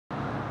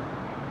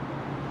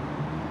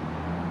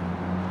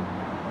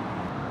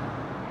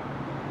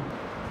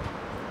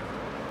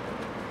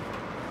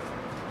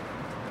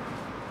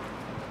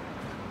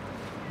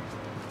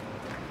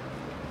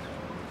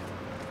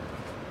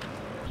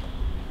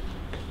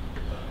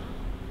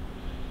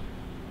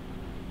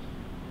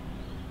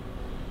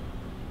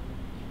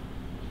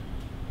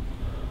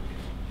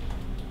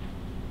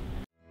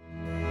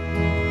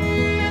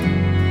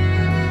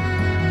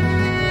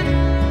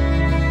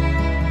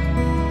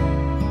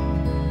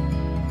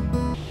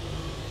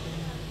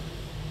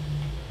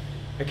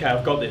Okay,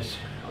 I've got this.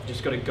 I've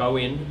just got to go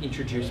in,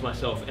 introduce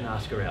myself, and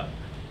ask her out.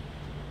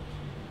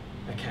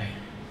 Okay,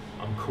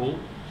 I'm cool.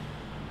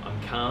 I'm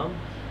calm.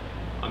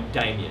 I'm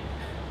Damien.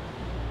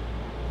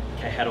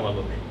 Okay, how do I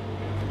look?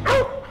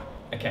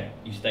 Okay,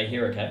 you stay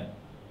here, okay?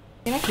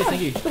 Yeah, thank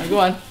you. Oh, go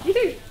on. You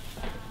do.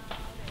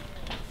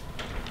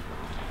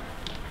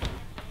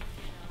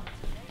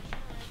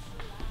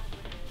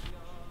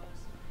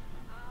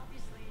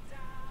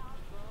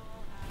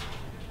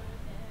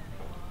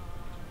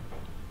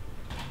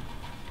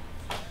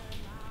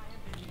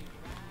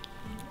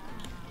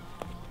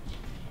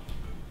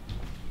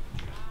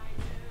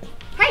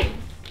 Hey!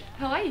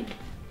 How are you?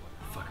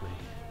 Fuck me.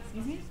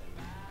 Excuse me?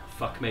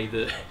 Fuck me,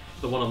 the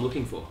one I'm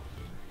looking for.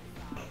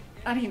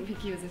 I didn't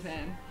pick you as a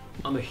fan.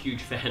 I'm a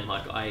huge fan,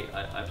 like I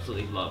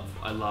absolutely love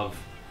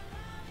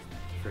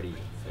Freddie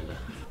Fender.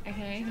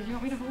 Okay, did you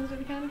want me to hold it at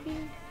the counter for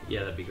you?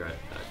 Yeah, that'd be great.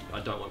 I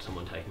don't want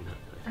someone taking that.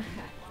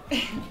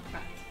 Okay.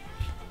 Right.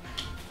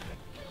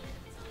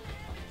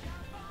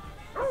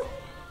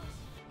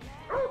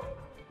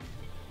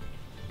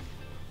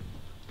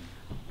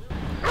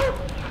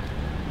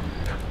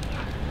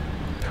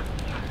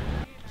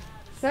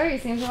 So you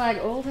seem to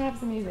like all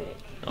types of music.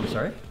 I'm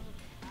sorry?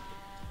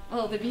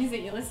 Well, the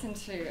music you listen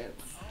to,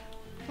 it's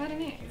quite a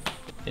mix.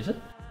 Is it?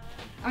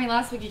 I mean,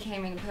 last week you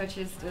came in and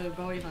purchased a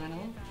Bowie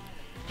vinyl.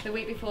 The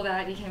week before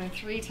that you came in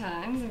 3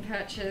 times and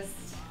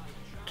purchased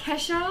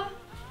Kesha,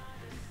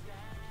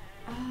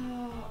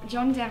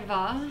 John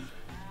Denver,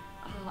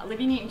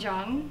 Olivia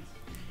Newton-John,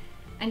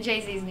 and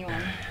Jay-Z's new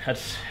one.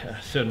 That's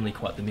certainly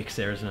quite the mix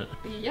there, isn't it?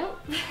 Yep.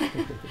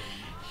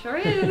 Sure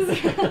is.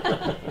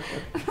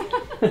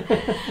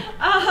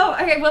 Oh,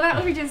 okay, well that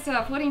will be just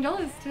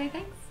 $14 today,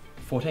 thanks.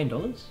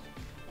 $14?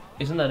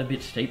 Isn't that a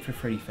bit steep for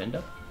Freddie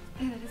Fender?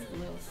 Yeah, that is a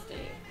little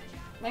steep.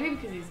 Maybe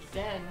because he's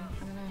dead, I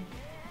don't know.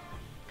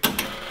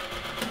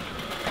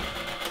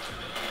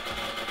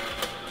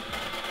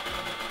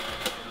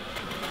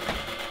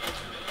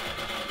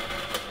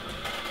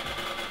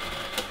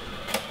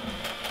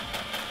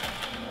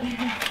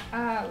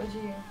 Would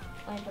you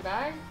like the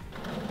bag?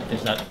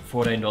 Is that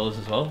 $14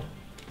 as well?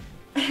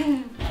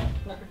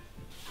 No.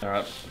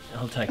 Alright,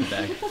 I'll take a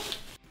bag.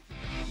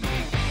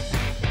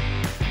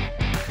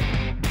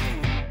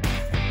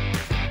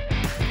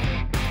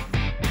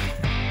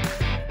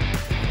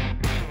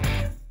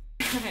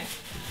 Okay.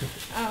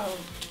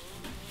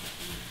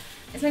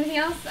 Is there anything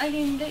else I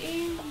can get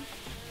you?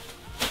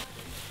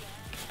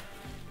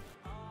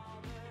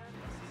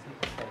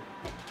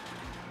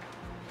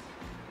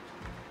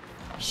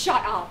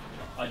 Shut up!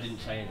 I didn't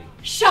say anything.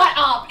 Shut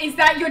up! Is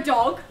that your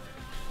dog?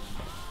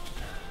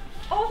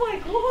 Oh my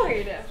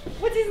god!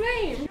 What's his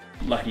name?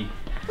 Lucky.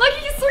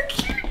 Lucky, you're so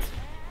cute!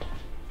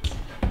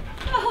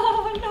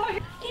 Oh no!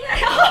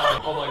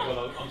 Yeah. Oh my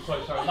god, I'm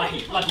so sorry.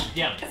 Lucky,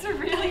 down. It's a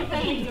really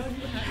funny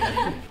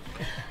dog.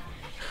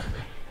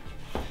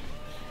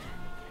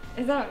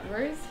 Is that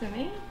Rose for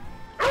me?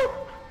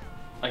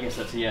 I guess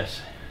that's a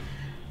yes.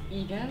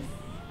 You guess?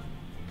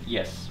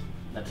 Yes,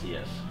 that's a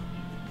yes.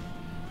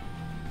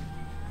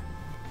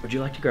 Would you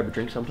like to grab a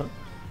drink sometime?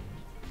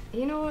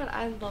 You know what?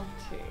 I'd love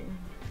to.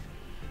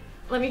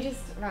 Let me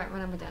just write my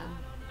number down.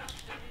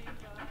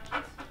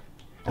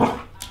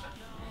 Well,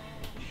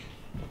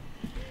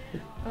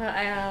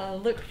 I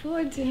look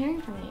forward to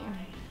hearing from you.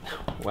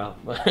 Wow,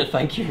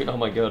 thank you. Oh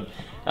my god.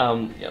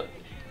 Yeah.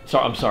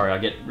 I'm sorry. I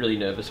get really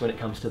nervous when it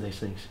comes to these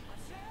things.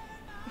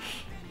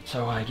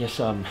 So I guess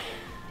I'll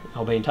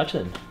be in touch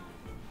then.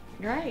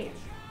 Great.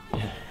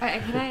 Yeah.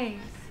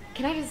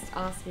 Can I just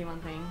ask you one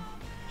thing?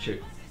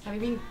 Shoot. Have you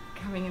been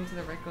coming into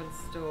the record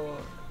store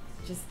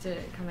just to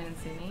come in and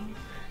see me?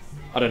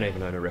 I don't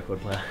even own a record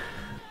player.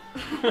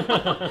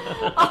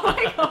 Oh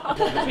my god!